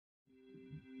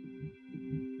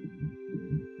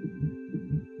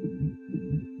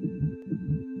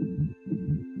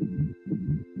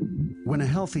When a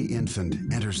healthy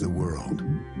infant enters the world,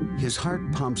 his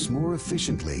heart pumps more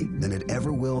efficiently than it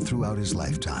ever will throughout his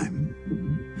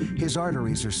lifetime. His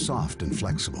arteries are soft and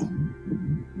flexible.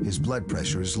 His blood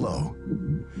pressure is low.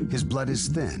 His blood is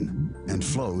thin and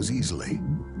flows easily.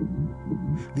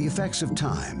 The effects of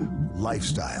time,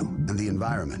 lifestyle, and the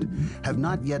environment have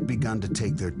not yet begun to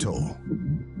take their toll.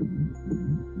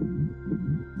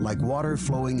 Like water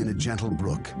flowing in a gentle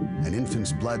brook, an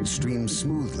infant's blood streams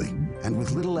smoothly and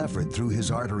with little effort through his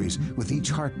arteries with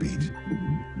each heartbeat.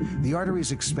 The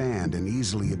arteries expand and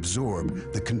easily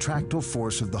absorb the contractile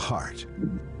force of the heart,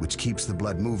 which keeps the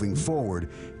blood moving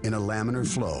forward in a laminar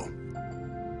flow.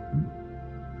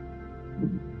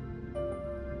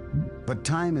 But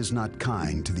time is not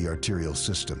kind to the arterial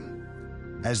system.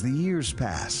 As the years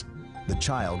pass, the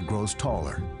child grows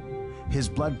taller. His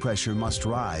blood pressure must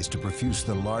rise to perfuse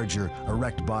the larger,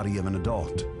 erect body of an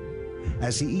adult.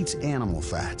 As he eats animal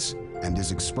fats and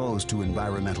is exposed to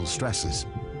environmental stresses,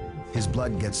 his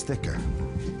blood gets thicker.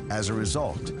 As a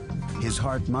result, his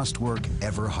heart must work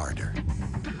ever harder.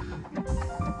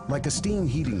 Like a steam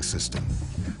heating system,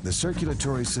 the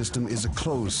circulatory system is a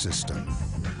closed system.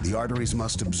 The arteries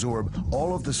must absorb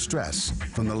all of the stress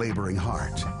from the laboring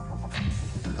heart.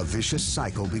 A vicious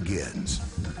cycle begins.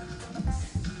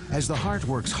 As the heart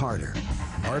works harder,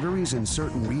 arteries in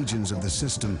certain regions of the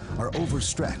system are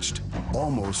overstretched,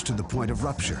 almost to the point of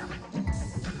rupture.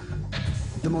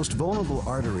 The most vulnerable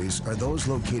arteries are those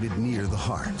located near the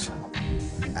heart.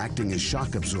 Acting as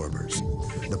shock absorbers,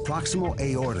 the proximal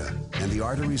aorta and the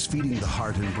arteries feeding the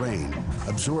heart and brain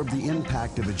absorb the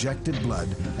impact of ejected blood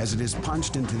as it is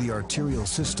punched into the arterial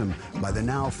system by the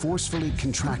now forcefully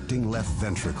contracting left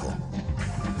ventricle.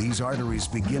 These arteries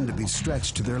begin to be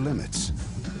stretched to their limits.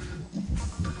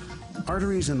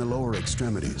 Arteries in the lower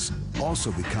extremities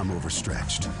also become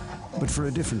overstretched, but for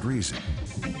a different reason.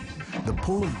 The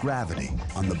pull of gravity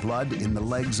on the blood in the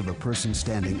legs of a person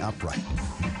standing upright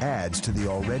adds to the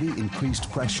already increased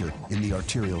pressure in the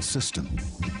arterial system.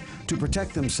 To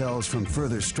protect themselves from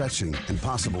further stretching and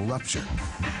possible rupture,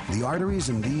 the arteries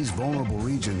in these vulnerable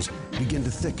regions begin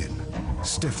to thicken,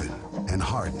 stiffen, and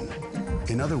harden.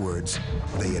 In other words,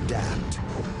 they adapt.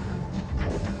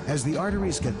 As the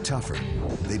arteries get tougher,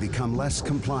 they become less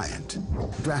compliant,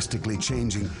 drastically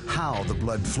changing how the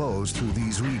blood flows through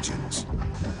these regions.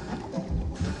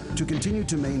 To continue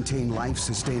to maintain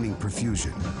life-sustaining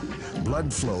perfusion,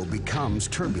 blood flow becomes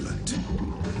turbulent.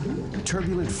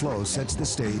 Turbulent flow sets the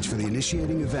stage for the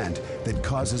initiating event that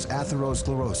causes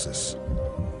atherosclerosis.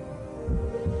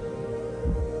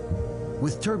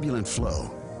 With turbulent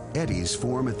flow, eddies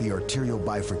form at the arterial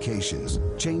bifurcations,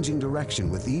 changing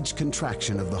direction with each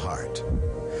contraction of the heart.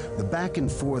 The back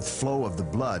and forth flow of the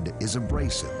blood is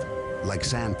abrasive, like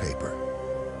sandpaper.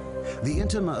 The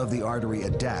intima of the artery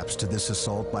adapts to this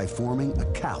assault by forming a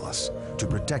callus to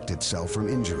protect itself from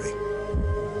injury.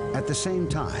 At the same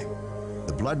time,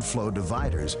 the blood flow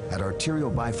dividers at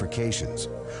arterial bifurcations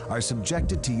are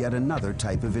subjected to yet another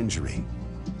type of injury.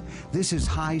 This is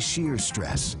high shear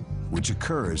stress, which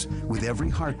occurs with every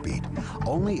heartbeat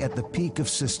only at the peak of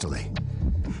systole.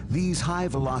 These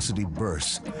high-velocity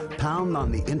bursts pound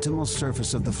on the intimal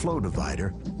surface of the flow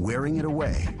divider, wearing it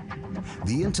away.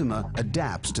 The intima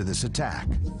adapts to this attack,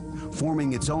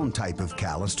 forming its own type of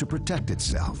callus to protect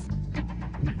itself.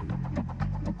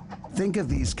 Think of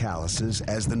these calluses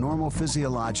as the normal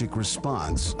physiologic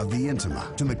response of the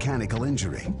intima to mechanical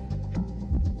injury.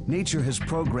 Nature has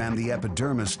programmed the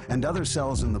epidermis and other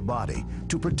cells in the body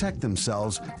to protect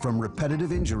themselves from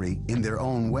repetitive injury in their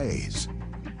own ways.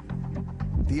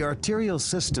 The arterial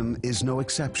system is no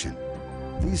exception.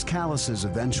 These calluses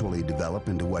eventually develop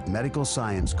into what medical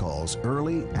science calls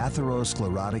early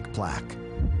atherosclerotic plaque.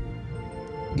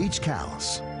 Each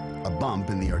callus, a bump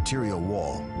in the arterial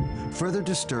wall, further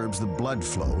disturbs the blood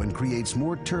flow and creates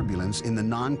more turbulence in the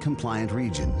non-compliant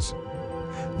regions.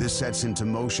 This sets into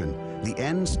motion the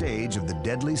end stage of the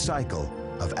deadly cycle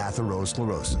of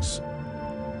atherosclerosis.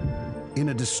 In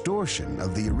a distortion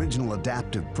of the original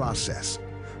adaptive process,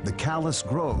 the callus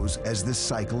grows as this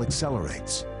cycle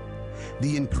accelerates.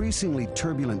 The increasingly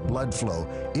turbulent blood flow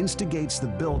instigates the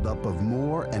buildup of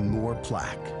more and more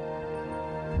plaque.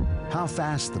 How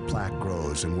fast the plaque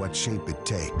grows and what shape it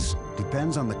takes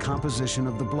depends on the composition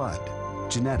of the blood,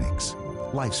 genetics,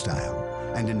 lifestyle,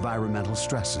 and environmental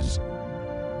stresses.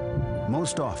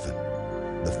 Most often,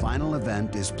 the final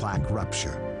event is plaque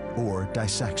rupture, or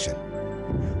dissection,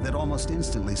 that almost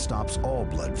instantly stops all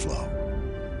blood flow.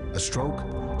 A stroke,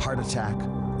 heart attack,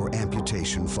 or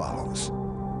amputation follows.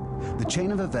 The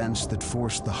chain of events that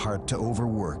forced the heart to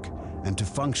overwork and to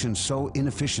function so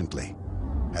inefficiently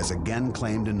has again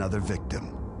claimed another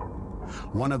victim.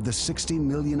 one of the 60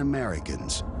 million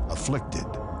Americans afflicted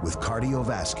with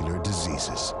cardiovascular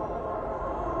diseases.